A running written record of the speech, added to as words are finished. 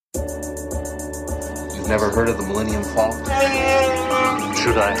Never heard of the Millennium Falcon?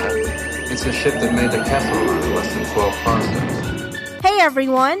 Should I have? It's a ship that made the Kessel Run in less than 12 parsecs. Hey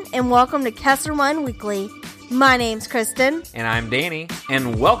everyone, and welcome to Kessel Run Weekly. My name's Kristen. And I'm Danny,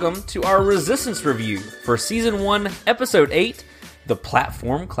 and welcome to our Resistance review for Season 1, Episode 8, The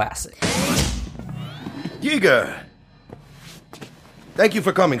Platform Classic. Yeager! Thank you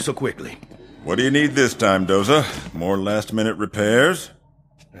for coming so quickly. What do you need this time, Doza? More last-minute repairs?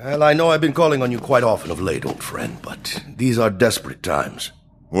 Well, I know I've been calling on you quite often of late, old friend, but these are desperate times.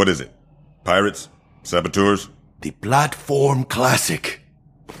 What is it? Pirates? Saboteurs? The Platform Classic.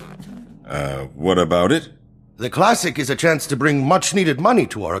 What about it? The Classic is a chance to bring much-needed money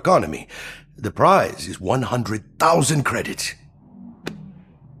to our economy. The prize is 100,000 credits.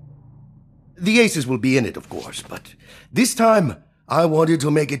 The aces will be in it, of course, but this time I wanted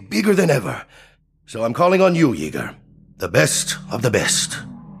to make it bigger than ever. So I'm calling on you, Yeager. The best of the best.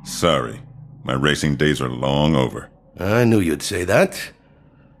 Sorry. My racing days are long over. I knew you'd say that.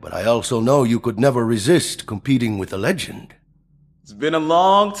 But I also know you could never resist competing with a legend. It's been a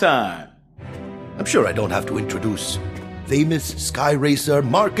long time. I'm sure I don't have to introduce famous sky racer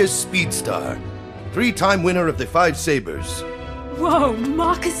Marcus Speedstar, 3-time winner of the 5 Sabres. Whoa,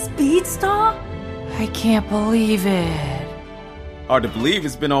 Marcus Speedstar? I can't believe it. Hard to believe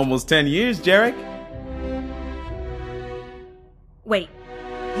it's been almost 10 years, Jarek. Wait,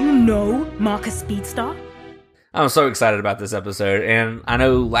 you know Marcus Speedstar? I'm so excited about this episode, and I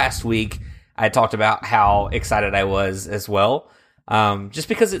know last week I talked about how excited I was as well, just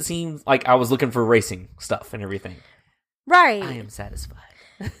because it seemed like I was looking for racing stuff and everything. Right. I am satisfied.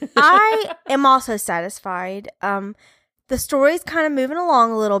 I am also satisfied. The story's kind of moving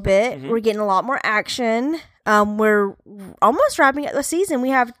along a little bit. Mm-hmm. We're getting a lot more action. We're almost wrapping up the season. We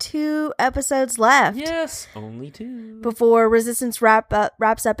have 2 episodes left. Yes, only 2. Before Resistance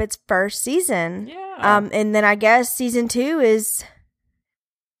wraps up its first season. Yeah. And then I guess season 2 is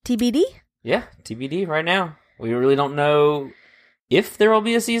TBD? Yeah, TBD right now. We really don't know if there will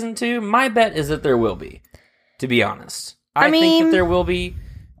be a season 2. My bet is that there will be, to be honest. I think that there will be,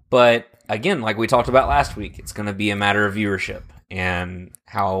 but again, like we talked about last week, it's going to be a matter of viewership and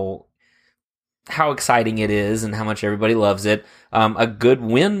how exciting it is and how much everybody loves it. A good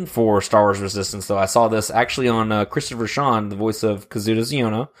win for Star Wars Resistance, though. I saw this actually on Christopher Sean, the voice of Kazuda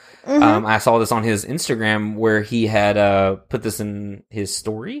Xiono. Mm-hmm. I saw this on his Instagram where he had put this in his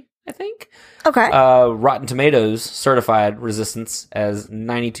story, I think. Okay. Rotten Tomatoes certified Resistance as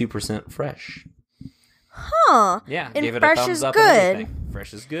 92% fresh. Huh. Yeah, and gave it fresh a thumbs is up good. and everything.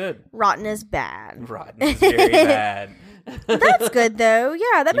 Fresh is good. Rotten is bad. Rotten is very bad. That's good, though.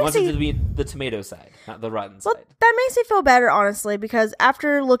 Yeah, that you makes want it to be the tomato side, not the rotten well, side. That makes me feel better, honestly, because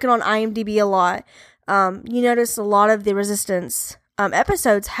after looking on IMDb a lot, you notice a lot of the Resistance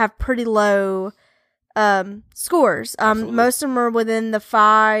episodes have pretty low scores. Most of them are within the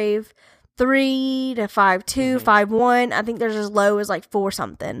 5.3 to 5.2, 5.1. I think there's as low as like 4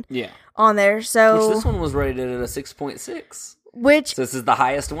 something. Yeah. On there. So which this one was rated at a 6.6. Which so this is the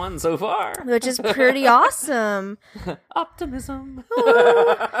highest one so far. Which is pretty awesome. Optimism.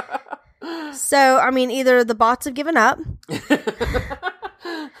 So, I mean, either the bots have given up.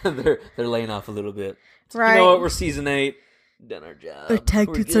 they're laying off a little bit. Right. You know what? We're season 8. Done our job. Our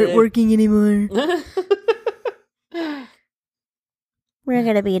tactics aren't working anymore. We're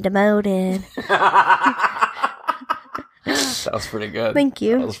going to be demoted. That was pretty good. Thank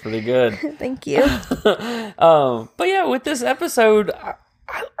you. That was pretty good. Thank you. But yeah, with this episode, I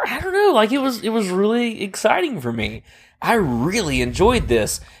don't know, like it was really exciting for me. I really enjoyed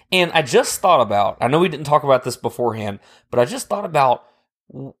this, and I just thought about, I know we didn't talk about this beforehand, but I just thought about,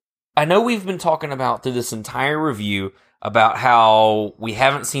 I know we've been talking about through this entire review about how we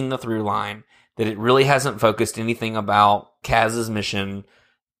haven't seen the through line, that it really hasn't focused anything about Kaz's mission,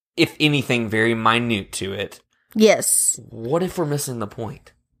 if anything, very minute to it. Yes. What if we're missing the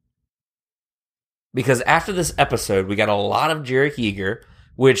point? Because after this episode, we got a lot of Jarek Yeager,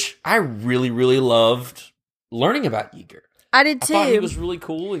 which I really, really loved learning about Yeager. I did too. I thought he was really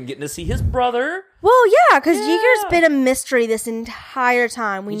cool and getting to see his brother. Well, yeah, because Yeager's been a mystery this entire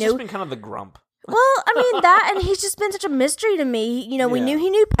time. He's just been kind of the grump. Well, I mean, that, and he's just been such a mystery to me. You know, we knew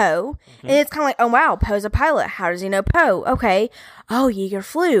he knew Poe, and it's kind of like, oh, wow, Poe's a pilot. How does he know Poe? Okay. Oh, Yeager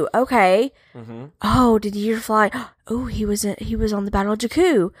flew. Okay. Mm-hmm. Oh, did Yeager fly? Oh, he was on the Battle of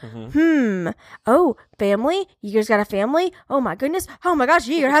Jakku. Mm-hmm. Oh, family? Yeager's got a family? Oh, my goodness. Oh, my gosh,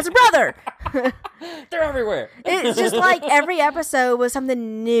 Yeager has a brother. They're everywhere. It's just like every episode was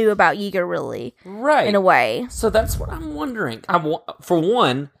something new about Yeager, really. Right. In a way. So that's what I'm wondering. For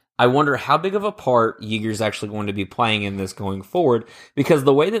one, I wonder how big of a part Yeager's actually going to be playing in this going forward, because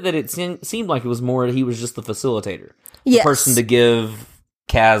the way that it seemed like it was more he was just the facilitator, the person to give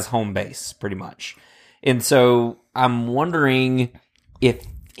Kaz home base, pretty much. And so I'm wondering if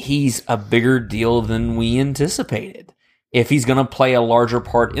he's a bigger deal than we anticipated. If he's going to play a larger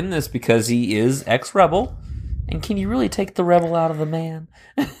part in this because he is ex-Rebel. And can you really take the Rebel out of the man?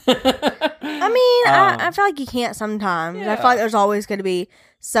 I mean, I feel like you can't sometimes. Yeah. I feel like there's always going to be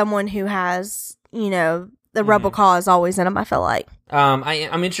someone who has, the Rebel cause always in him, I feel like.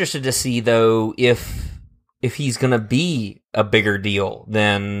 I'm interested to see, though, if he's going to be a bigger deal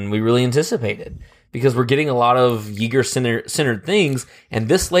than we really anticipated. Because we're getting a lot of Yeager-centered things, and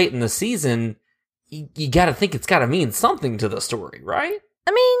this late in the season, you got to think it's got to mean something to the story, right?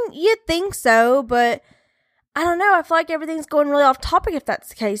 I mean, you'd think so, but I don't know. I feel like everything's going really off topic if that's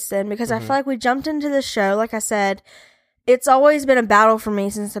the case then, because I feel like we jumped into this show. Like I said, it's always been a battle for me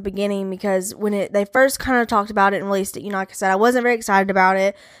since the beginning, because when they first kind of talked about it and released it, like I said, I wasn't very excited about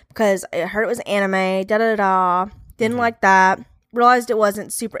it because I heard it was anime, didn't like that, realized it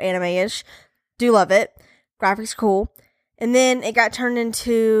wasn't super anime-ish. Do love it. Graphics cool. And then it got turned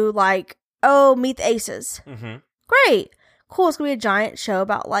into like, oh, Meet the Aces. Great. Cool. It's going to be a giant show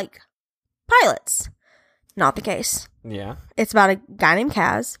about like pilots. Not the case. Yeah. It's about a guy named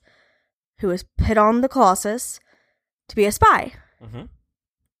Kaz who was put on the Colossus to be a spy.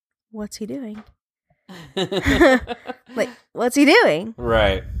 What's he doing? Like, what's he doing?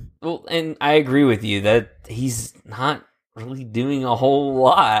 Right. Well, and I agree with you that he's not really doing a whole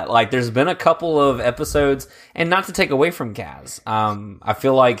lot. Like, there's been a couple of episodes, and not to take away from Kaz, I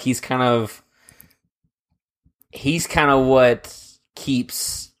feel like he's kind of what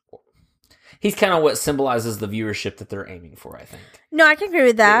symbolizes the viewership that they're aiming for, I think. No, I can agree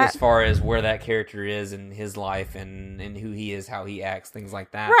with that. As far as where that character is in his life and who he is, how he acts, things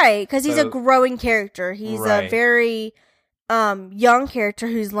like that. Right, because he's a growing character. He's a very young character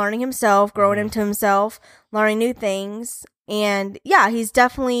who's learning himself, growing into himself, learning new things. And yeah, he's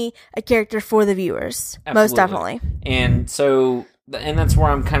definitely a character for the viewers. Absolutely. Most definitely. And so, and that's where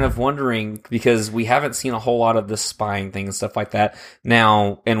I'm kind of wondering, because we haven't seen a whole lot of this spying thing and stuff like that.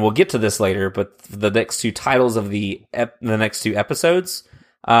 Now, and we'll get to this later, but the next two titles of the next two episodes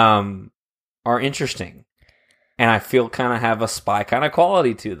are interesting. And I feel kind of have a spy kind of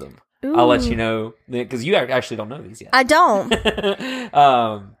quality to them. Ooh. I'll let you know, because you actually don't know these yet. I don't.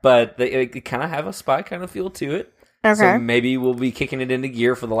 But they kind of have a spy kind of feel to it. Okay. So maybe we'll be kicking it into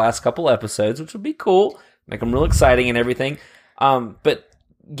gear for the last couple episodes, which would be cool. Make them real exciting and everything. But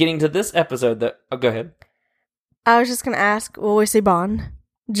getting to this episode, go ahead. I was just going to ask, will we see Bond?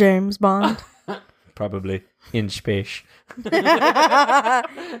 James Bond? Probably. In space. Yay! No,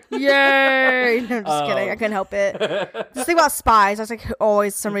 I'm just kidding. I couldn't help it. Just think about spies. That's like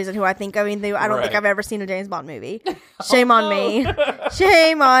always some reason who I think of. I mean, I don't think I've ever seen a James Bond movie. Shame on me.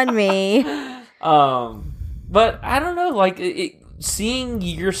 Shame on me. But I don't know, like, seeing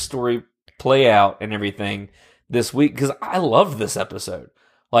your story play out and everything this week, because I loved this episode.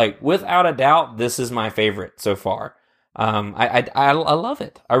 Like, without a doubt, this is my favorite so far. I love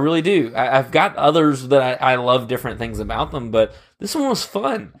it. I really do. I've got others that I love different things about them, but this one was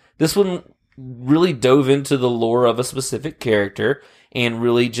fun. This one really dove into the lore of a specific character and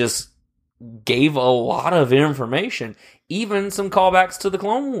really just gave a lot of information, even some callbacks to the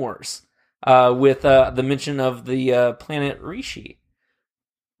Clone Wars, with the mention of the planet Rishi,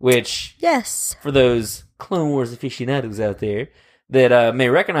 which, yes, for those Clone Wars aficionados out there that may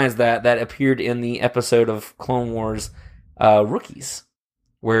recognize that appeared in the episode of Clone Wars Rookies,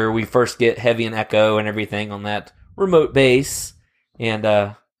 where we first get Heavy and Echo and everything on that remote base,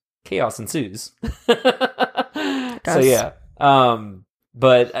 and chaos ensues. So yeah,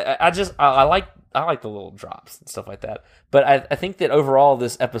 but I like the little drops and stuff like that. But I think that overall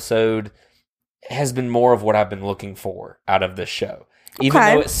this episode has been more of what I've been looking for out of this show. Even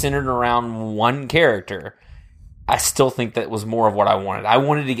though it's centered around one character, I still think that was more of what I wanted. I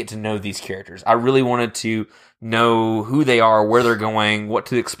wanted to get to know these characters. I really wanted to know who they are, where they're going, what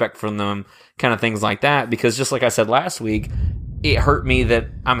to expect from them, kind of things like that. Because just like I said last week, it hurt me that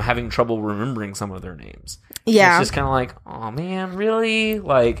I'm having trouble remembering some of their names. Yeah. It's just kind of like, oh man, really?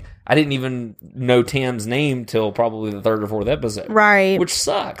 Like, I didn't even know Tam's name till probably the third or fourth episode. Right. Which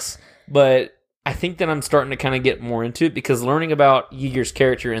sucks. But I think that I'm starting to kind of get more into it, because learning about Yeager's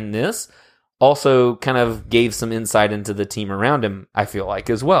character in this also kind of gave some insight into the team around him, I feel like,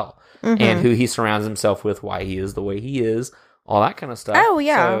 as well. Mm-hmm. And who he surrounds himself with, why he is the way he is, all that kind of stuff. Oh,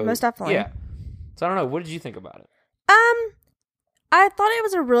 yeah, so, most definitely. Yeah. So I don't know, what did you think about it? I thought it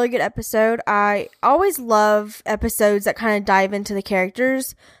was a really good episode. I always love episodes that kind of dive into the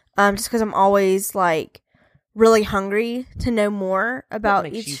characters. just because I'm always like really hungry to know more about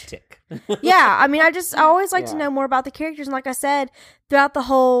What makes each. you tick? Yeah, I mean, I always like to know more about the characters, and like I said, throughout the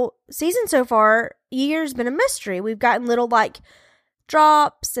whole season so far, Yeager's been a mystery. We've gotten little like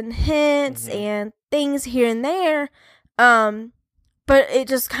drops and hints and things here and there, but it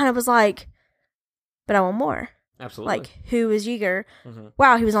just kind of was like, but I want more. Absolutely. Like, who is Yeager?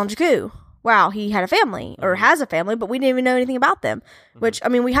 Wow, he was on Jakku. Wow, he had a family or has a family, but we didn't even know anything about them. Which, I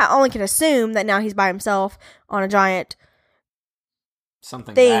mean, we only can assume that now he's by himself on a giant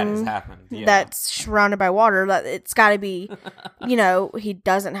Something thing bad has happened. Yeah. that's surrounded by water. That it's got to be, you know, he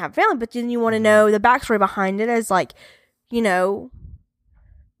doesn't have family. But then you want to know the backstory behind it, as like, you know,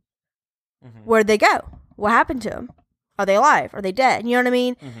 where'd they go? What happened to them? Are they alive? Are they dead? You know what I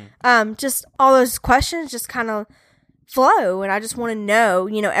mean? Just all those questions just kind of flow, and I just want to know,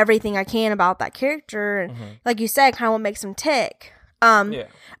 you know, everything I can about that character, and like you said, kind of what makes him tick.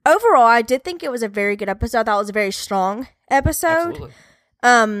 Overall, I did think it was a very good episode. I thought it was a very strong episode.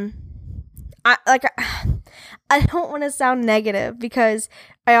 Absolutely. I don't want to sound negative because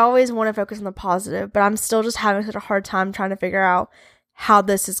I always want to focus on the positive, but I'm still just having such a hard time trying to figure out how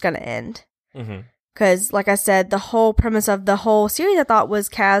this is going to end. Because, like I said, the whole premise of the whole series, I thought, was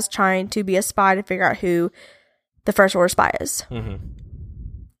Kaz trying to be a spy to figure out who the First Order spy is.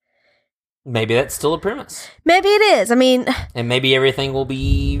 Maybe that's still a premise. Maybe it is. I mean... And maybe everything will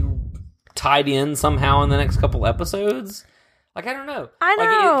be tied in somehow in the next couple episodes. Like, I don't know. I know. Like,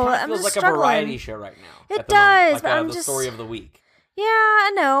 it kind of I'm feels just like struggling. a variety show right now. It does, like, but I'm the just... story of the week. Yeah,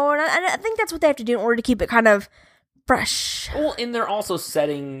 I know. And I think that's what they have to do in order to keep it kind of fresh. Well, and they're also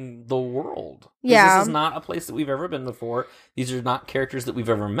setting the world. Yeah. This is not a place that we've ever been before. These are not characters that we've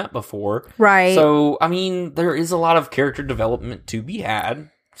ever met before. Right. So, I mean, there is a lot of character development to be had.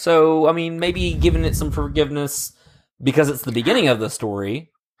 So, I mean, maybe giving it some forgiveness because it's the beginning of the story.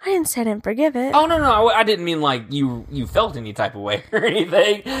 I didn't say I didn't forgive it. Oh, no, I didn't mean like you felt any type of way or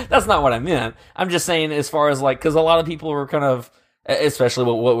anything. That's not what I meant. I'm just saying as far as like, because a lot of people were kind of, especially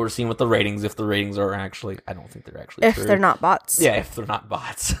what we're seeing with the ratings, if the ratings are actually, I don't think they're actually If true. they're not bots. Yeah, if they're not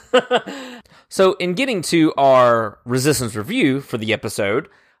bots. So, in getting to our Resistance review for the episode,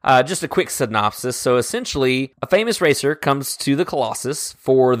 just a quick synopsis. So, essentially, a famous racer comes to the Colossus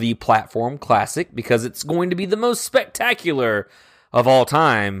for the Platform Classic because it's going to be the most spectacular of all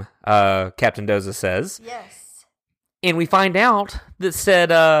time, Captain Doza says. Yes. And we find out that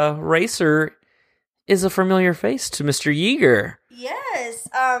said racer is a familiar face to Mr. Yeager. Yes.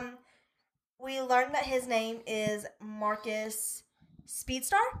 We learned that his name is Marcus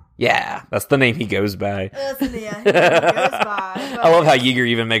Speedstar. Yeah, that's the name he goes by. That's the name he goes by. I love how Yeager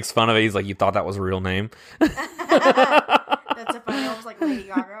even makes fun of it. He's like, you thought that was a real name? That's a funny, almost like Lady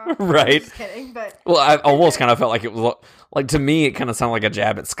Gaga. Right. Just kidding, but... Well, I almost kind of felt like it was, like, to me, it kind of sounded like a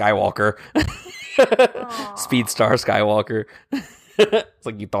jab at Skywalker. Speedstar Skywalker. It's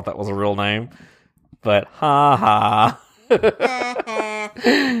like, you thought that was a real name? But, ha. Well,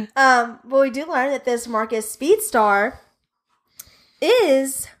 we do learn that this Marcus Speedstar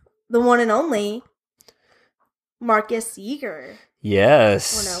is the one and only Marcus Yeager.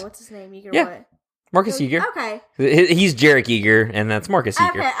 Yes. Oh no, what's his name? Yeager Yeah. what? Marcus Yeager. Okay. He's Jarek Yeager, and that's Marcus Yeager.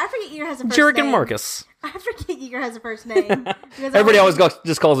 Okay, I forget Yeager has a first Jarek name. and Marcus. I forget Yeager has a first name. Everybody always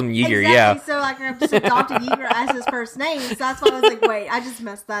just calls him Yeager, exactly, yeah. So like I've just adopted Yeager as his first name, so that's why I was like, wait, I just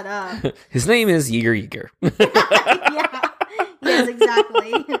messed that up. His name is Yeager. Yeah. Yes,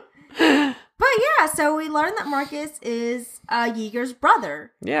 exactly. But yeah, so we learned that Marcus is Yeager's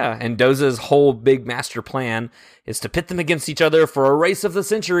brother. Yeah, and Doza's whole big master plan is to pit them against each other for a race of the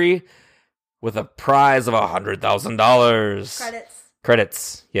century with a prize of $100,000.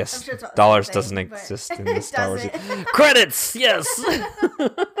 Credits, yes. I'm sure it's about the Dollars same doesn't thing, but exist in it Star Wars. doesn't. Credits, yes.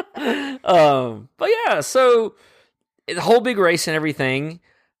 But yeah, so the whole big race and everything,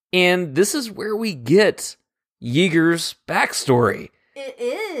 and this is where we get Yeager's backstory. It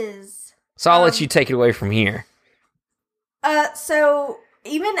is. So I'll let you take it away from here. So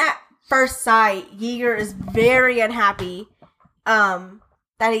even at first sight, Yeager is very unhappy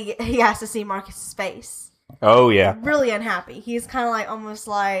that he has to see Marcus's face. Oh, yeah. Really unhappy. He's kind of like, almost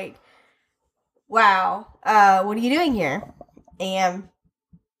like, wow, what are you doing here? And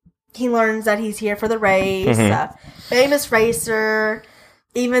he learns that he's here for the race. Famous racer.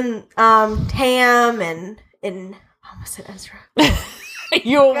 Even Tam and I almost said Ezra.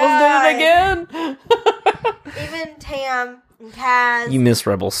 You almost did it again? Even Tam and Kaz. You miss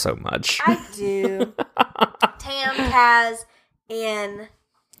Rebels so much. I do. Tam, Kaz, and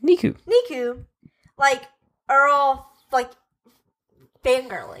Niku, like, are all, like,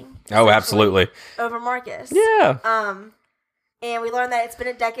 fangirling. Oh, absolutely. Over Marcus. Yeah. And we learned that it's been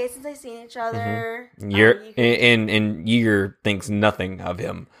a decade since they've seen each other. And Yeager thinks nothing of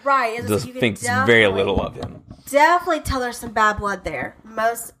him. Right. Just thinks very little of him. Definitely tell there's some bad blood there.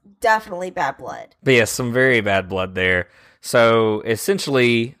 Most definitely bad blood. But yes, some very bad blood there. So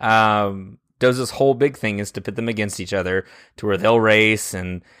essentially, Doza's whole big thing is to pit them against each other to where they'll race,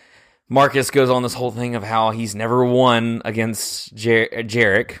 and Marcus goes on this whole thing of how he's never won against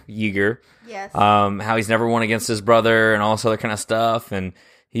Jarek Yeager. Yes. How he's never won against his brother and all this other kind of stuff, and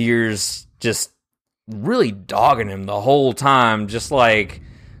Yeager's just really dogging him the whole time, just like,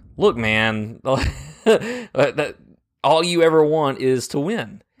 look, man, all you ever want is to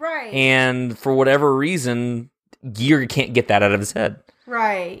win. Right. And for whatever reason, Yeager can't get that out of his head.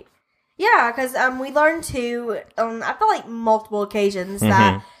 Right. Yeah, because we learned to, I feel like multiple occasions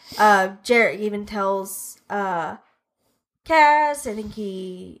that Jarek even tells Cass, I think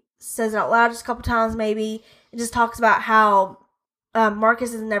he says it out loud just a couple times maybe, and just talks about how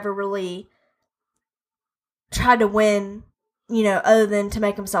Marcus has never really tried to win, other than to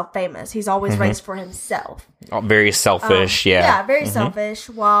make himself famous. He's always raced for himself. Oh, very selfish, yeah. Yeah, very selfish,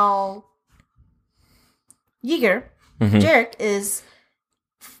 while Yeager, Jarek, is,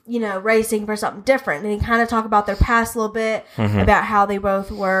 racing for something different. And he kind of talk about their past a little bit, about how they both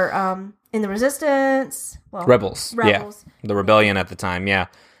were in the Resistance. Well, Rebels. Yeah. The rebellion at the time, yeah.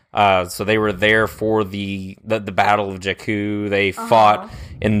 So they were there for the Battle of Jakku. They fought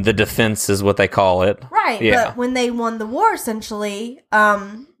in the defense, is what they call it. Right, yeah. But when they won the war, essentially,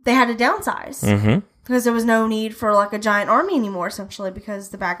 they had to downsize. Because there was no need for, like, a giant army anymore, essentially, because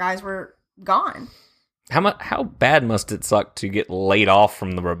the bad guys were gone. How bad must it suck to get laid off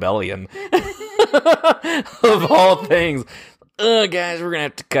from the rebellion? Of all things. Guys, we're going to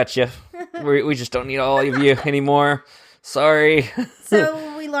have to cut you. We just don't need all of you anymore. Sorry.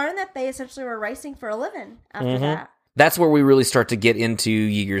 So we learned that they essentially were racing for a living after that. That's where we really start to get into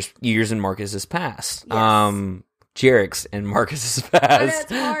Yeager's and Marcus's past. Yes. Jarek's and Marcus's past. I know,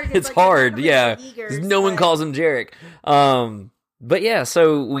 it's hard. It's hard, yeah. No one calls him Jarek. But yeah,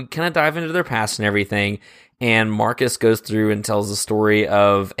 so we kind of dive into their past and everything, and Marcus goes through and tells the story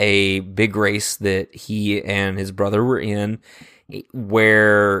of a big race that he and his brother were in,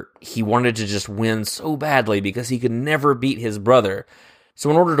 where he wanted to just win so badly because he could never beat his brother. So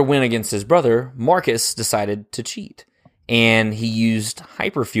in order to win against his brother, Marcus decided to cheat. And he used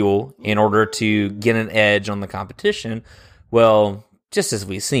hyperfuel in order to get an edge on the competition. Well, just as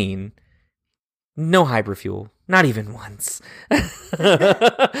we've seen, no hyperfuel. Not even once.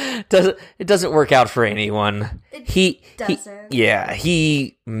 It doesn't work out for anyone. He doesn't.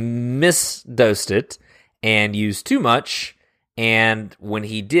 He misdosed it and used too much. And when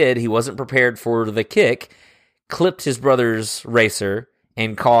he did, he wasn't prepared for the kick, clipped his brother's racer,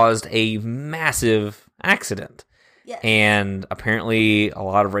 and caused a massive accident. Yes. And apparently a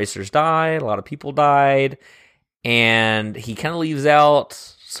lot of racers died, a lot of people died, and he kind of leaves out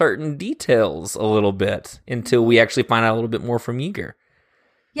certain details a little bit until we actually find out a little bit more from Yeager.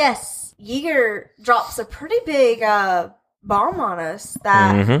 Yes, Yeager drops a pretty big bomb on us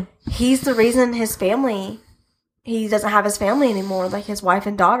that he's the reason he doesn't have his family anymore, like his wife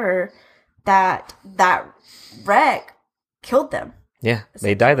and daughter, that wreck killed them. Yeah,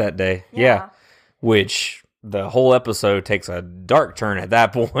 they died that day. Yeah. Which the whole episode takes a dark turn at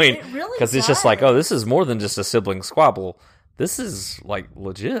that point. It really because it's just like, oh, this is more than just a sibling squabble. This is like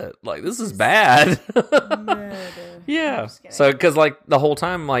legit. Like, this is bad. Yeah. So, because like the whole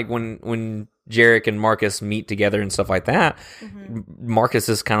time, like when Jarek and Marcus meet together and stuff like that, Marcus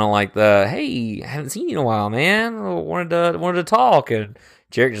is kind of like hey, I haven't seen you in a while, man. Wanted to talk, and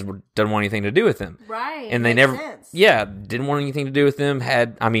Jarek just doesn't want anything to do with him. Right. And they never, didn't want anything to do with him.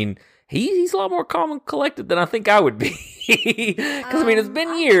 He's a lot more calm and collected than I think I would be. Because it's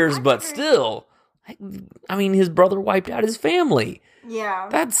been years, but still, his brother wiped out his family. Yeah.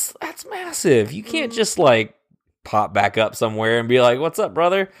 That's massive. You can't just like pop back up somewhere and be like, "What's up,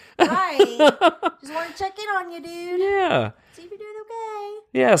 brother?" Right. Just want to check in on you, dude. Yeah. See if you're doing okay.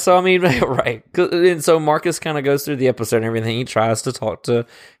 Yeah, so right. And so Marcus kind of goes through the episode and everything. He tries to talk to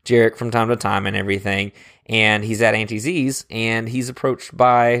Jarek from time to time and everything. And he's at Auntie Z's, and he's approached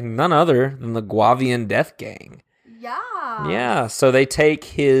by none other than the Guavian Death Gang. Yeah. Yeah, so they take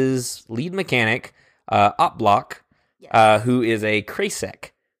his lead mechanic, Opblock, who is a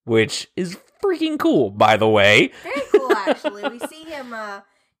Krasek, which is freaking cool, by the way. Very cool, actually. We see him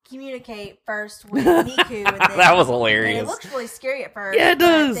communicate first with Niku. And then, that was hilarious. And it looks really scary at first. Yeah, it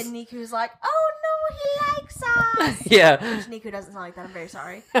does. Then Niku's like, "Oh no, he likes us." Yeah. Which Niku doesn't sound like that. I'm very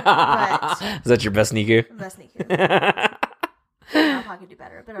sorry. But is that your best Niku? Best Niku. I don't know if I could do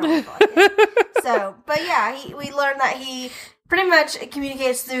better, but I don't feel like it. So, but yeah, we learned that he Pretty much, it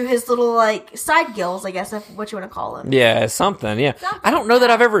communicates through his little, like, side gills, I guess, if what you want to call them. Yeah, something, yeah. I don't know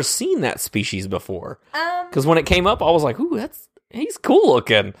that I've ever seen that species before. Because when it came up, I was like, ooh, he's cool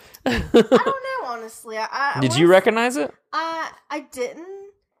looking. I don't know, honestly. Did you recognize it? I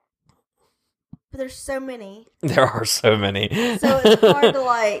didn't. But there's so many. There are so many. So it's hard to,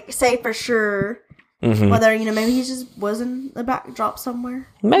 like, say for sure whether, maybe he just was in the backdrop somewhere.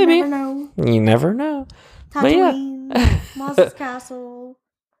 Maybe. You never know. You never know. Tatooine, Maz's Castle,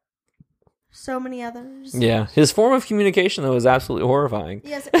 so many others. Yeah, his form of communication, though, was absolutely horrifying.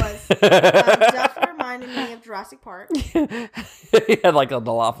 Yes, it was. Definitely reminded me of Jurassic Park. He had, like, a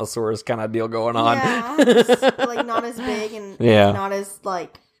Dilophosaurus kind of deal going on. Yeah, just, like, not as big and not as,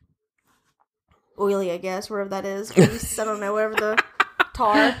 like, oily, I guess, wherever that is. Grease, I don't know, whatever the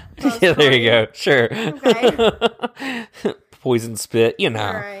tar. Yeah, there you go. Sure. Okay. Poison spit, All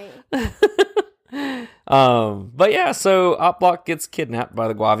right. But yeah, so Oplock gets kidnapped by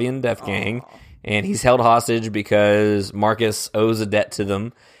the Guavian Death Gang, and he's held hostage because Marcus owes a debt to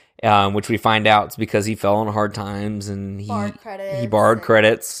them, which we find out is because he fell on hard times and he borrowed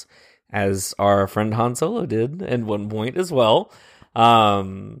credits, as our friend Han Solo did at one point as well.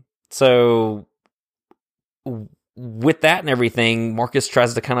 So with that and everything, Marcus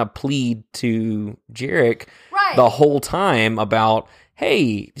tries to kind of plead to Jarek the whole time about,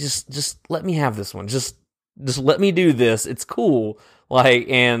 hey, just let me have this one. Just let me do this. It's cool. Like,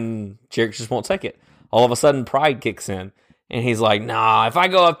 and Jarek just won't take it. All of a sudden, pride kicks in. And he's like, nah, if I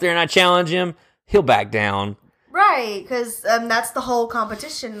go up there and I challenge him, he'll back down. Right, because that's the whole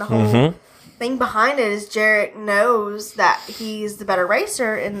competition. The whole thing behind it is Jarek knows that he's the better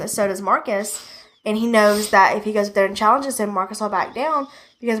racer, and so does Marcus. And he knows that if he goes up there and challenges him, Marcus will back down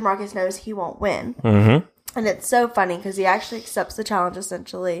because Marcus knows he won't win. Mm-hmm. And it's so funny because he actually accepts the challenge,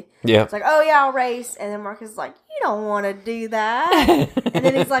 essentially. Yeah. It's like, oh, yeah, I'll race. And then Marcus is like, you don't want to do that. And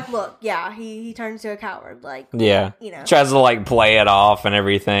then he's like, look, yeah, he turns to a coward. Like, yeah. Tries to, like, play it off and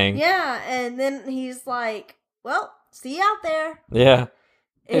everything. Yeah. And then he's like, well, see you out there. Yeah.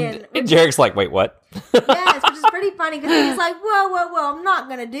 And Jarek's like, wait, what? Yes, which is pretty funny because he's like, whoa, I'm not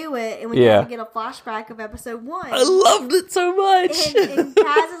going to do it. And we kind of get a flashback of episode 1. I loved it so much. And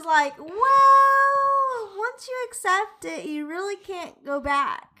Kaz is like, well, once you accept it, you really can't go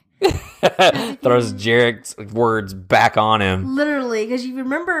back. Throws Jarek's words back on him. Literally, because you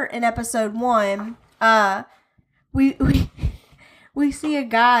remember in episode 1, we see a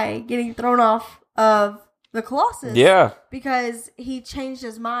guy getting thrown off of the Colossus. Yeah. Because he changed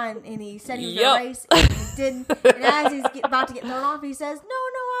his mind and he said he was going to race and he didn't. And as he's about to get thrown off, he says, no,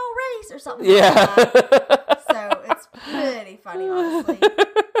 I'll race or something like that. So it's pretty funny, honestly.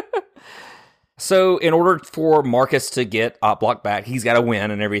 So in order for Marcus to get Oplock back, he's got to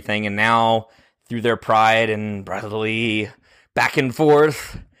win and everything. And now through their pride and brotherly back and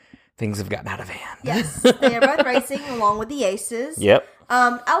forth, things have gotten out of hand. Yes. They are both racing along with the Aces. Yep. I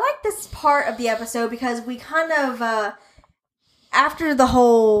like this part of the episode because we kind of, after the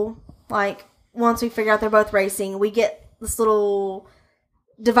whole, like, once we figure out they're both racing, we get this little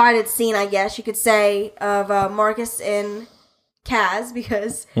divided scene, I guess you could say, of Marcus and Kaz,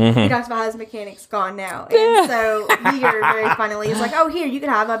 because he talks about how his mechanic's gone now. And so Yeager very funnily is like, oh, here, you can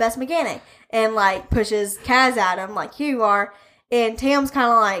have my best mechanic. And, like, pushes Kaz at him, like, here you are. And Tam's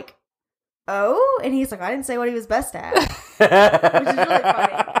kind of like, oh? And he's like, I didn't say what he was best at. Which is really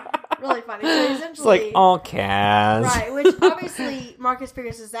funny. Really funny. So essentially, it's like, oh, Kaz. Right, which obviously Marcus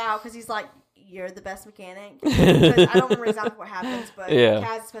figures this out because he's like, you're the best mechanic. Because I don't remember exactly what happens, but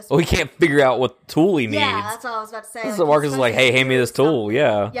Kaz is supposed to he can't figure out what tool he needs. Yeah, that's what I was about to say. So Marcus is like, hey, hand me this tool.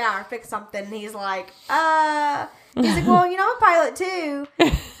 Yeah. Yeah, or fix something. And he's like, he's like, well, I'm a pilot too.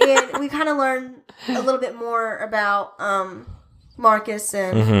 And we kind of learn a little bit more about Marcus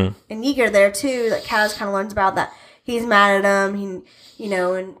and Yeager there too. That Kaz kind of learns about that. He's mad at him.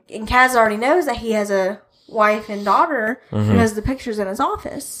 And Kaz already knows that he has a wife and daughter because the picture's in his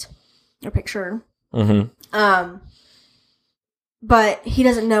office. Or picture. But he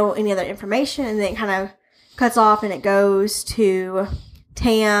doesn't know any other information, and then it kind of cuts off, and it goes to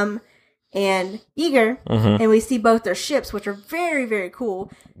Tam and Yeager, and we see both their ships, which are very, very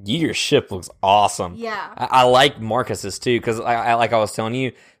cool. Yeager's ship looks awesome. Yeah. I like Marcus's too, because like I was telling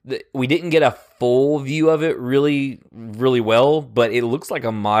you, we didn't get a full view of it really, really well, but it looks like a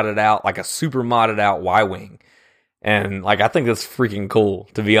modded out, like a super modded out Y-Wing. And, like, I think that's freaking cool,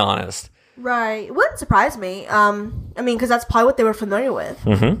 to be honest. Right. It wouldn't surprise me. Because that's probably what they were familiar with.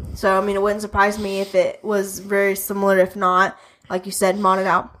 So, it wouldn't surprise me if it was very similar, if not, like you said, modded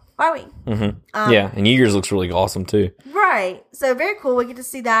out Y-Wing. Yeah, and Yeager's looks really awesome, too. Right. So, very cool. We get to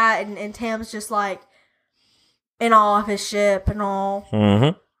see that, and Tam's just like, in awe of his ship and all.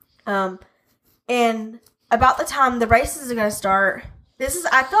 Mm-hmm. And about the time the races are going to start,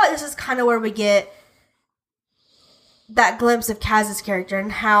 I feel like this is kind of where we get that glimpse of Kaz's character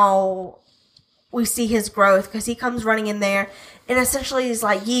and how we see his growth, because he comes running in there and essentially he's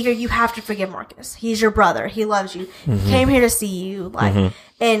like, Yeager, you have to forgive Marcus. He's your brother. He loves you. He came here to see you. Like,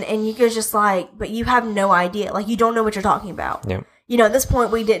 and Yeager's just like, but you have no idea. Like, you don't know what you're talking about. Yeah. You know, at this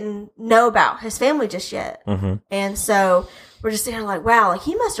point, we didn't know about his family just yet. And so we're just sitting here like, wow, like,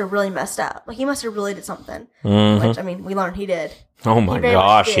 he must have really messed up. Like, he must have really did something. Which, I mean, we learned he did. Oh my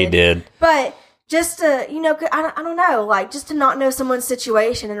gosh, he did. But just to, you know, I don't know, like, just to not know someone's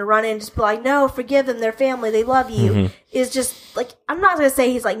situation and to run in and just be like, no, forgive them, they're family, they love you, is just, like, I'm not going to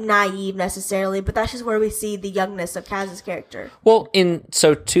say he's, like, naive necessarily, but that's just where we see the youngness of Kaz's character. Well,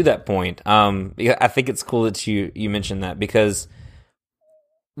 so to that point, I think it's cool that you mentioned that, because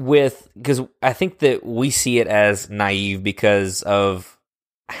I think that we see it as naive because of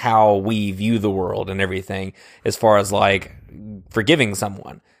how we view the world and everything, as far as, like, forgiving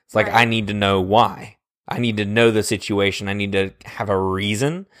someone. It's like, I need to know why. I need to know the situation. I need to have a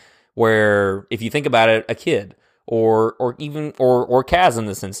reason. Where, if you think about it, a kid or Kaz in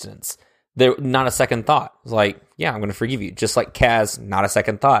this instance, they're not a second thought. It's like, yeah, I'm going to forgive you. Just like Kaz, not a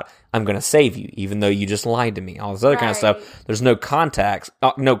second thought. I'm going to save you, even though you just lied to me. All this other kind of stuff. There's no context,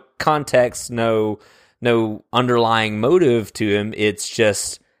 no underlying motive to him. It's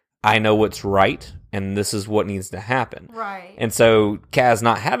just, I know what's right, and this is what needs to happen. Right. And so Kaz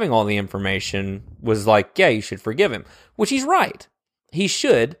not having all the information was like, yeah, you should forgive him. Which he's right. He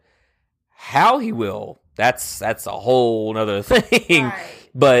should. How he will, that's a whole other thing. Right.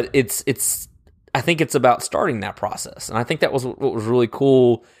 But I think it's about starting that process. And I think that was what was really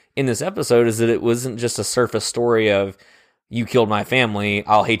cool in this episode, is that it wasn't just a surface story of, you killed my family,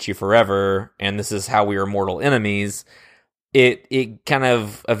 I'll hate you forever, and this is how we are mortal enemies. It kind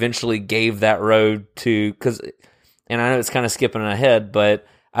of eventually gave that road to, and I know it's kind of skipping ahead, but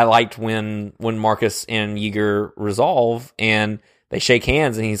I liked when Marcus and Yeager resolve and they shake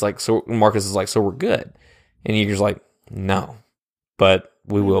hands, and he's like, so Marcus is like, so we're good, and Yeager's like, no, but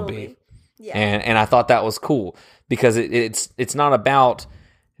we will be. Yeah. And I thought that was cool, because it's not about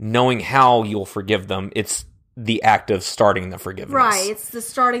knowing how you'll forgive them, it's the act of starting the forgiveness. Right, it's the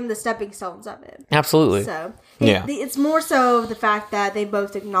stepping stones of it. Absolutely. So, it's more so the fact that they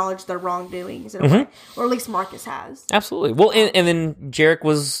both acknowledge their wrongdoings in a way, or at least Marcus has. Absolutely. Well, and then Jarek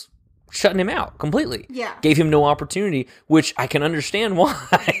was shutting him out completely. Yeah. Gave him no opportunity, which I can understand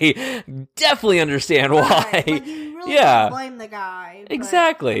why. Definitely understand why. Like, you really can't blame the guy. But,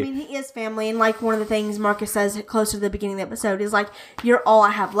 exactly. I mean, he is family, and like one of the things Marcus says closer to the beginning of the episode is like, you're all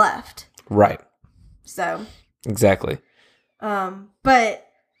I have left. Right. So. Exactly. But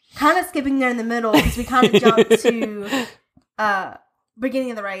kind of skipping there in the middle, because we kind of jumped to beginning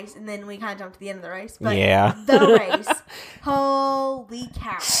of the race, and then we kind of jumped to the end of the race. But the race, holy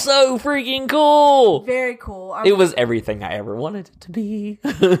cow, so freaking cool! Very cool. It was everything I ever wanted it to be.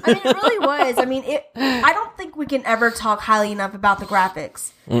 I mean, it really was. I mean, I don't think we can ever talk highly enough about the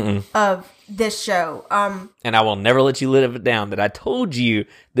graphics of this show. And I will never let you live it down that I told you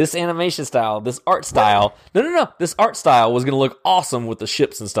this animation style, this art style. No. This art style was going to look awesome with the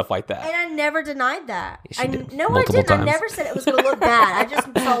ships and stuff like that. And I never denied that. Yes, you did. No, Multiple I didn't. times. I never said it was going to look bad. I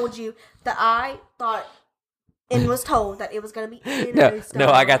just told you that I thought and was told that it was going to be No,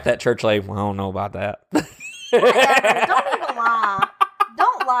 I got that church like, well, I don't know about that. Whatever. Don't even lie.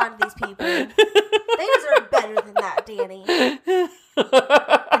 Don't lie to these people. They deserve better than that, Danny.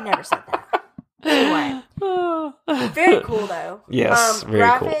 I never said that. Anyway, very cool though. Yes, very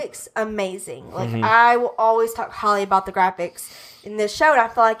graphics, cool. Amazing. Like I will always talk highly about the graphics in this show, and I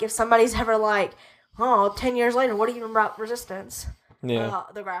feel like if somebody's ever like, 10 years later, what do you remember about Resistance? Yeah,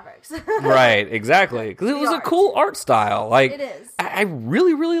 the graphics. Right, exactly. Because it was a cool art style. Like, it is. I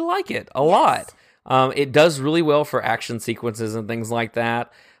really, really like it a lot. It does really well for action sequences and things like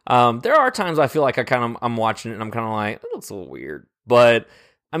that. There are times I feel like I'm watching it and I'm kind of like, that looks a little weird, but.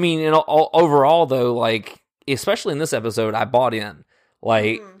 I mean, overall, though, like, especially in this episode, I bought in.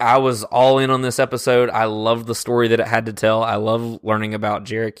 Like, I was all in on this episode. I loved the story that it had to tell. I love learning about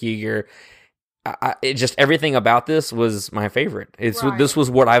Jarek Yeager. It just, everything about this was my favorite. This was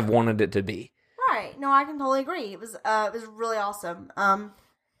what I've wanted it to be. Right. No, I can totally agree. It was really awesome. And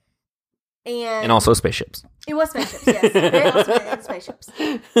also spaceships. It was spaceships, yes. Very awesome and spaceships.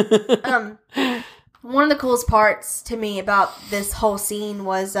 One of the coolest parts to me about this whole scene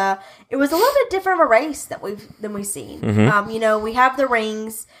was it was a little bit different of a race than we've seen. We have the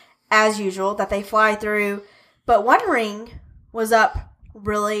rings as usual that they fly through, but one ring was up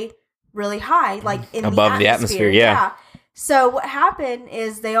really, really high, like in above the atmosphere. Yeah. So what happened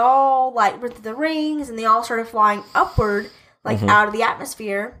is they all like went through the rings and they all started flying upward, like out of the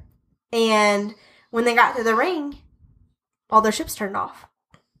atmosphere. And when they got to the ring, all their ships turned off.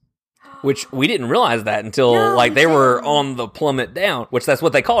 Which we didn't realize that until they were on the plummet down, which that's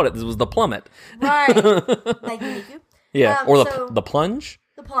what they called it. This was the plummet. Right. Thank you, Niku. Yeah. Or the plunge?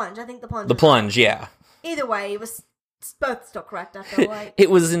 The plunge. I think the plunge. The plunge, yeah. Either way, it was both still correct, I feel like. It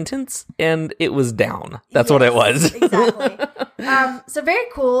was intense and it was down. That's what it was. Exactly. So very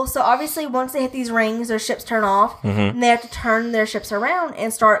cool. So obviously once they hit these rings, their ships turn off and they have to turn their ships around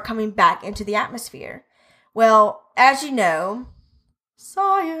and start coming back into the atmosphere. Well, as you know,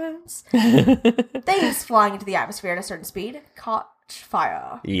 science, things flying into the atmosphere at a certain speed catch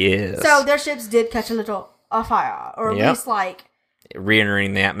fire. Yes. So their ships did catch a fire, or at least like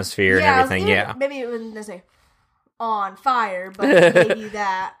re-entering the atmosphere and everything. Maybe it wasn't necessarily on fire, but it gave you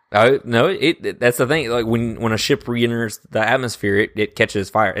that. Oh no! That's the thing. Like when a ship re-enters the atmosphere, it catches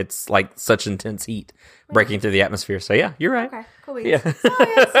fire. It's like such intense heat breaking through the atmosphere. So yeah, you're right. Okay, cool.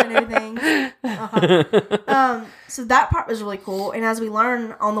 Science and everything. So that part was really cool. And as we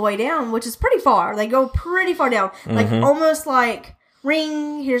learn on the way down, which is pretty far, they go pretty far down, like almost like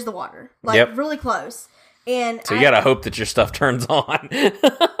ring. Here's the water, like really close. And so you gotta hope that your stuff turns on.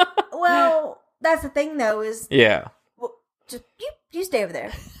 Well, that's the thing, though. Is well, just you stay over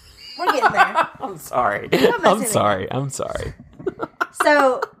there. We're getting there. I'm sorry. I'm sorry.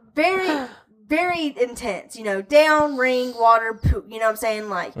 So very, very intense. You know, down, ring, water, poop. You know what I'm saying?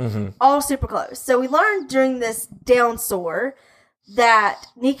 Like all super close. So we learned during this down soar that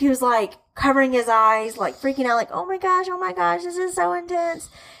Niku's like covering his eyes, like freaking out, like oh my gosh, this is so intense,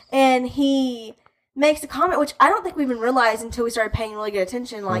 and he makes a comment, which I don't think we even realized until we started paying really good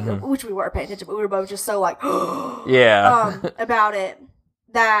attention, like, which we were paying attention, but we were both just so like, about it,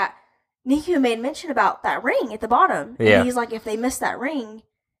 that Niku made mention about that ring at the bottom. And he's like, if they miss that ring,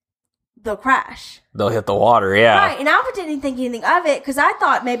 they'll crash. They'll hit the water, Right, and I didn't think anything of it, because I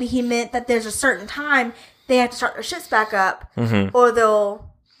thought maybe he meant that there's a certain time they have to start their ships back up, or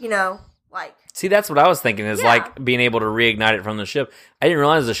they'll, like... See, that's what I was thinking, is like being able to reignite it from the ship. I didn't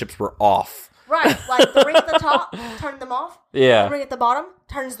realize the ships were off. Right, like the ring at the top, turn them off. Yeah. The ring at the bottom,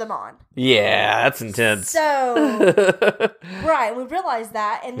 turns them on. Yeah, that's intense. So, right, we realized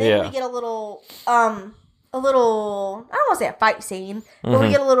that, and then we get a little, I don't want to say a fight scene, but we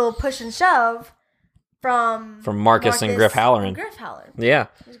get a little push and shove from Marcus and Griff Halloran. Griff Halloran. Yeah.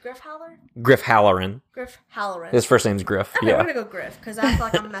 Is it Griff Halloran? Griff Halloran. Griff Halloran. His first name's Griff. Okay, we're going to go Griff, because I feel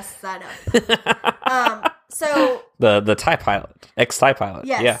like I'm messing that up. So the TIE pilot, ex-TIE pilot.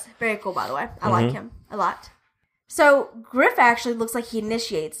 Yes, very cool, by the way. I like him a lot. So Griff actually looks like he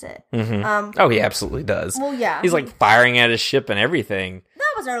initiates it. He absolutely does. Well, yeah, he's like firing at his ship and everything.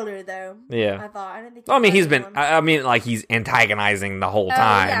 That was earlier, though. Yeah, I thought. I didn't think. Well, I mean, he's been. I mean, like he's antagonizing the whole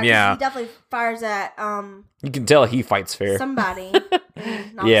time. Yeah, he definitely fires at. You can tell he fights fair. Somebody.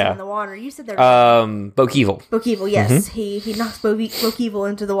 And knocks him in the water. You said there. Bokeevil. Bokeevil, yes. He knocks Bokeevil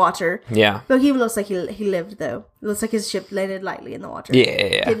into the water. Yeah. Bokeevil looks like he lived, though. It looks like his ship landed lightly in the water.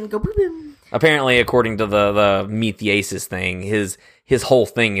 Yeah. Didn't go boom boom. Apparently, according to the Meet the Aces thing, his whole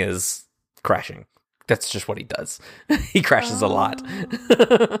thing is crashing. That's just what he does. He crashes a lot.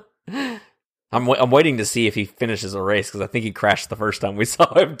 I'm waiting to see if he finishes a race, because I think he crashed the first time we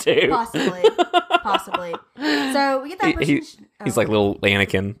saw him too. Possibly. So we get that. He's like little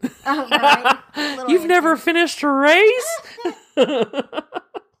Anakin. Right. You've never finished a race, but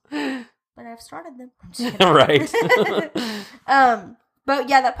I've started them. Right. But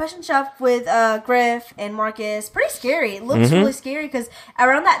yeah, that push and shove with Griff and Marcus, pretty scary. It looks really scary, because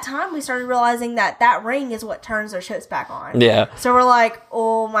around that time we started realizing that ring is what turns their ships back on. Yeah. So we're like,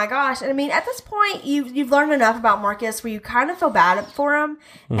 oh my gosh. And I mean, at this point, you've learned enough about Marcus where you kind of feel bad for him,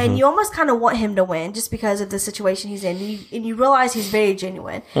 and you almost kind of want him to win just because of the situation he's in. And you realize he's very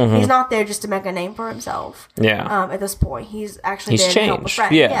genuine. He's not there just to make a name for himself. Yeah. At this point, he's actually there changed. to help a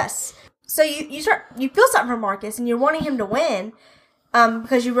friend. Yeah. Yes. So you feel something for Marcus, and you're wanting him to win.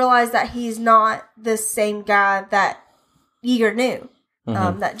 Because you realize that he's not the same guy that Yeager knew,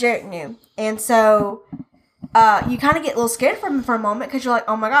 that Jarek knew. And so, you kind of get a little scared from him for a moment, because you're like,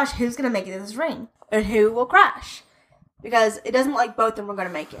 oh my gosh, who's going to make it to this ring? And who will crash? Because it doesn't look like both of them are going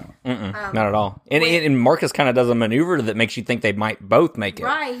to make it. Not at all. And Marcus kind of does a maneuver that makes you think they might both make it.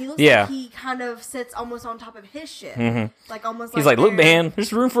 Right. He looks like he kind of sits almost on top of his ship. Like almost He's like, look, man,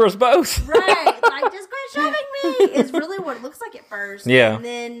 there's room for us both. Right. Like, just quit shoving me. Is really what it looks like at first. Yeah.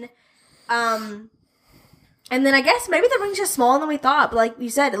 And then I guess maybe the ring's just smaller than we thought. But like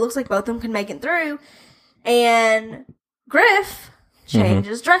you said, it looks like both of them can make it through. And Griff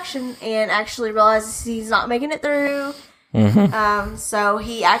changes direction and actually realizes he's not making it through. So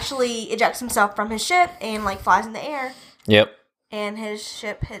he actually ejects himself from his ship and like flies in the air. Yep. And his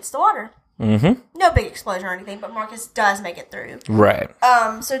ship hits the water. No big explosion or anything, but Marcus does make it through. Right.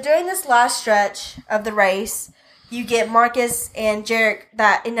 So during this last stretch of the race, you get Marcus and Jarek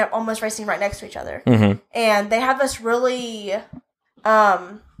that end up almost racing right next to each other. And they have this really,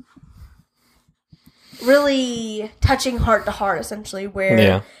 really touching heart to heart, essentially,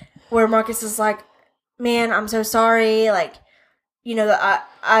 where Marcus is like, man, I'm so sorry. Like, you know,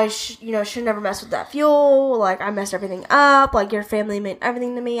 I should never mess with that fuel. Like, I messed everything up. Like, your family meant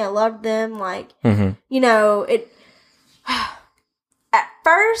everything to me. I loved them. Like, you know, it. At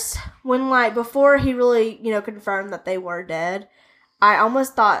first, when like before he really, you know, confirmed that they were dead, I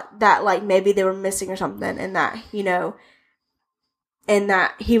almost thought that like maybe they were missing or something, and that, you know, and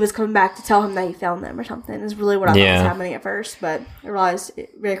that he was coming back to tell him that he found them or something. Is really what I thought was happening at first, but I realized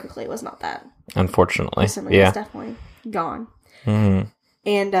very quickly it was not that. Unfortunately, somebody was definitely gone.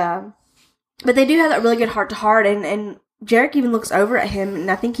 And but they do have that really good heart to heart, and Jarek even looks over at him, and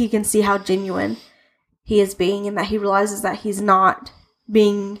I think he can see how genuine he is being, and that he realizes that he's not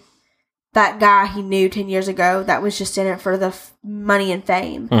being that guy he knew 10 years ago that was just in it for the money and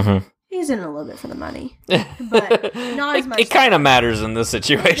fame. He's in it a little bit for the money, but not as much. It kind of matters in this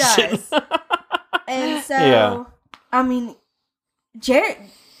situation. It does. And so, I mean, Jarek.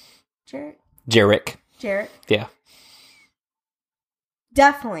 Yeah.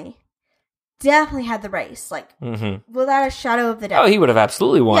 Definitely had the race, like, without a shadow of the doubt. Oh, he would have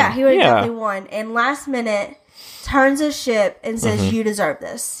absolutely won. Yeah, he would have definitely won. And last minute, turns his ship and says, you deserve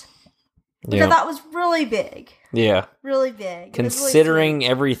this. Which I thought was really big. Yeah. Really big. Considering really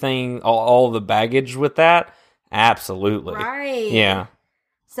everything, all the baggage with that, absolutely. Right. Yeah.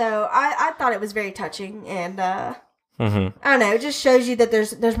 So, I thought it was very touching, and, I don't know, it just shows you that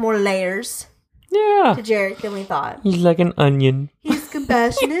there's more layers to Jarek than we thought. He's like an onion. He's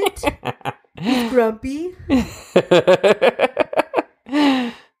compassionate. He's grumpy.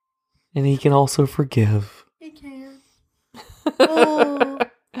 And he can also forgive. He can. Oh.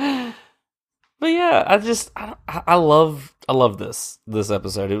 But yeah, I love this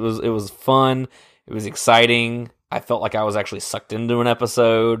episode. It was fun. It was exciting. I felt like I was actually sucked into an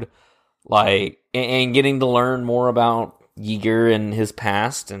episode, like, and getting to learn more about Yeager and his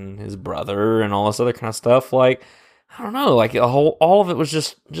past and his brother and all this other kind of stuff. Like, I don't know, like all of it was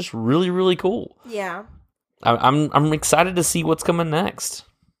just really, really cool. Yeah. I'm excited to see what's coming next.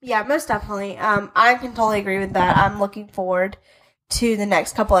 Yeah, most definitely. I can totally agree with that. I'm looking forward to the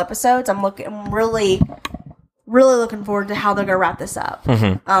next couple episodes. I'm really, really looking forward to how they're gonna wrap this up.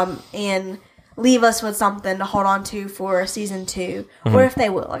 And leave us with something to hold on to for season 2, or if they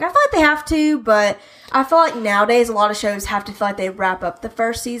will. Like, I feel like they have to, but I feel like nowadays a lot of shows have to feel like they wrap up the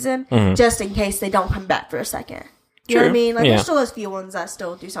first season just in case they don't come back for a second. You know what I mean? Like, there's still those few ones that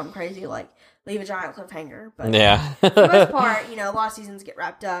still do something crazy, like leave a giant cliffhanger. But for the most part, you know, a lot of seasons get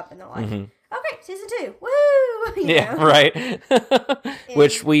wrapped up, and they're like, okay, season 2, woo! You know? Right.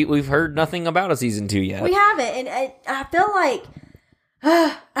 Which we've heard nothing about a season 2 yet. We haven't, and I feel like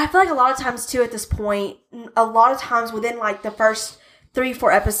a lot of times too at this point, a lot of times within like the first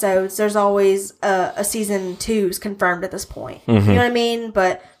 3-4 episodes, there's always a season 2's confirmed at this point. You know what I mean?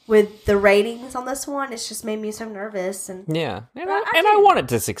 But with the ratings on this one, it's just made me so nervous. And I want it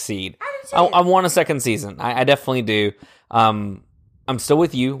to succeed. I want a second season. I definitely do. I'm still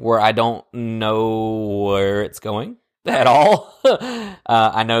with you where I don't know where it's going at all.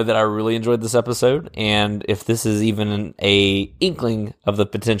 I know that I really enjoyed this episode, and if this is even a inkling of the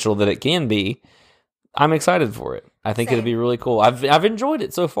potential that it can be, I'm excited for it. I think it'll be really cool. I've enjoyed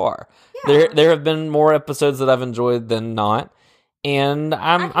it so far. Yeah. There have been more episodes that I've enjoyed than not, and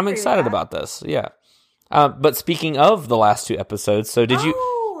I'm excited about this. Yeah. But speaking of the last 2 episodes, so did you?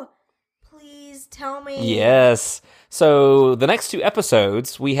 Oh, please tell me. Yes. So the next 2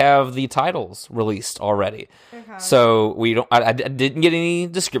 episodes, we have the titles released already. Okay. So we don't. I didn't get any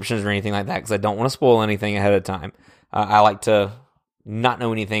descriptions or anything like that because I don't want to spoil anything ahead of time. I like to not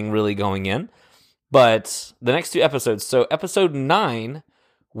know anything really going in. But the next 2 episodes. So episode 9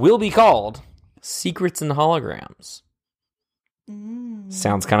 will be called "Secrets and Holograms."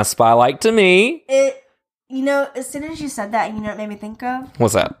 Sounds kind of spy-like to me. It. You know, as soon as you said that, you know what it made me think of?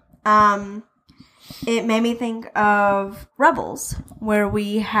 What's that? It made me think of Rebels, where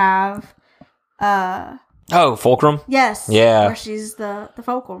we have, Fulcrum? Yes. Yeah. Where she's the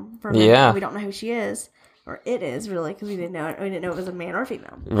Fulcrum. We don't know who she is. Or it is, really, because we didn't know it. We didn't know it was a man or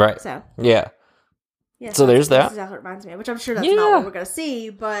female. Right. So. Yeah. Yeah. So there's that. That's exactly what it reminds me of, which I'm sure that's not what we're going to see,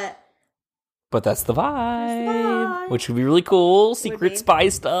 but But that's the vibe. Which would be really cool. Secret spy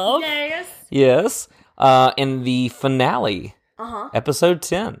stuff. Yes. Yes. And the finale, episode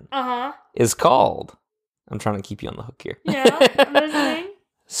 10, is called... I'm trying to keep you on the hook here. Yeah, I'm listening.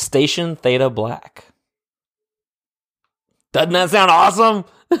 Station Theta Black. Doesn't that sound awesome?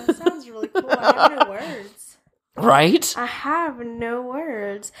 That sounds really cool. I have no words. Right? I have no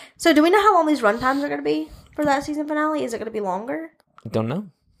words. So do we know how long these runtimes are going to be for that season finale? Is it going to be longer? Don't know.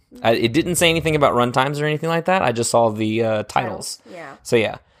 It didn't say anything about runtimes or anything like that. I just saw the titles. Yeah. So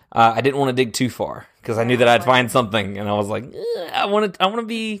yeah, I didn't want to dig too far because I knew that I'd find something, and I was like, I want to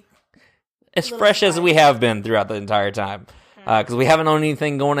be as fresh as we have been throughout the entire time. Because we haven't known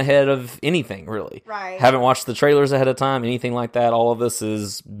anything going ahead of anything, really. Right. Haven't watched the trailers ahead of time, anything like that. All of this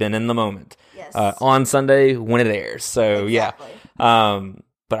has been in the moment. Yes. On Sunday when it airs. So, Exactly. yeah.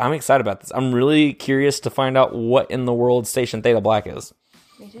 But I'm excited about this. I'm really curious to find out what in the world Station Theta Black is.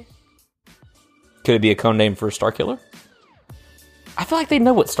 Me too. Could it be a code name for Starkiller? I feel like they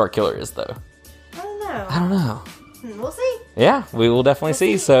know what Starkiller is, though. I don't know. We'll see. Yeah, we will definitely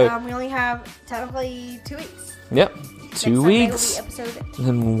see. So we only have technically 2 weeks. Yep. Next 2 Sunday weeks. will be episode...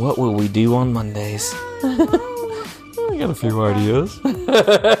 Then what will we do on Mondays? I got a few ideas.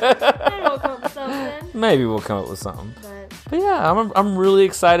 Maybe we'll come up with something. But yeah, I'm really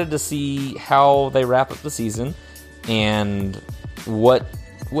excited to see how they wrap up the season and what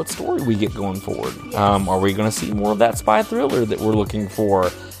story we get going forward. Yes. Are we going to see more of that spy thriller that we're looking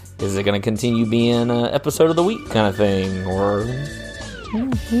for? Is it going to continue being an episode of the week kind of thing, or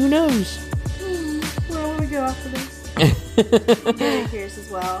who knows? Where will we go after this? Very curious as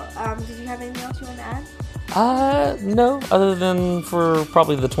well. Did you have anything else you want to add? No, other than for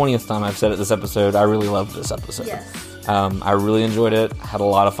probably the 20th time I've said it this episode, I really loved this episode. Yes. I really enjoyed it, had a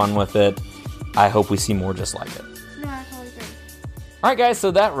lot of fun with it. I hope we see more just like it. No, I totally agree. Alright guys, so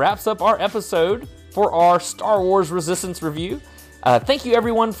that wraps up our episode for our Star Wars Resistance review. Thank you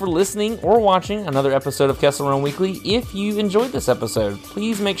everyone for listening or watching another episode of Kessel Run Weekly. If you enjoyed this episode,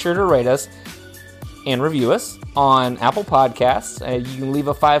 please make sure to rate us and review us on Apple Podcasts. You can leave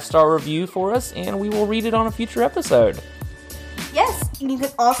a 5-star review for us, and we will read it on a future episode. Yes, you can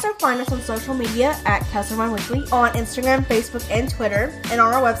also find us on social media at Kessel Run Weekly on Instagram, Facebook, and Twitter, and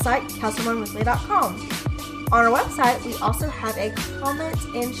on our website, KesselRunWeekly.com. On our website, we also have a comment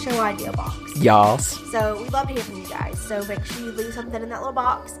and show idea box. Yas. So we'd love to hear from you guys. So make sure you leave something in that little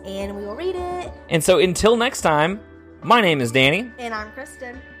box, and we will read it. And so until next time, my name is Danny. And I'm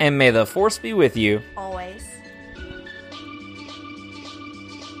Kristen. And may the Force be with you. Always.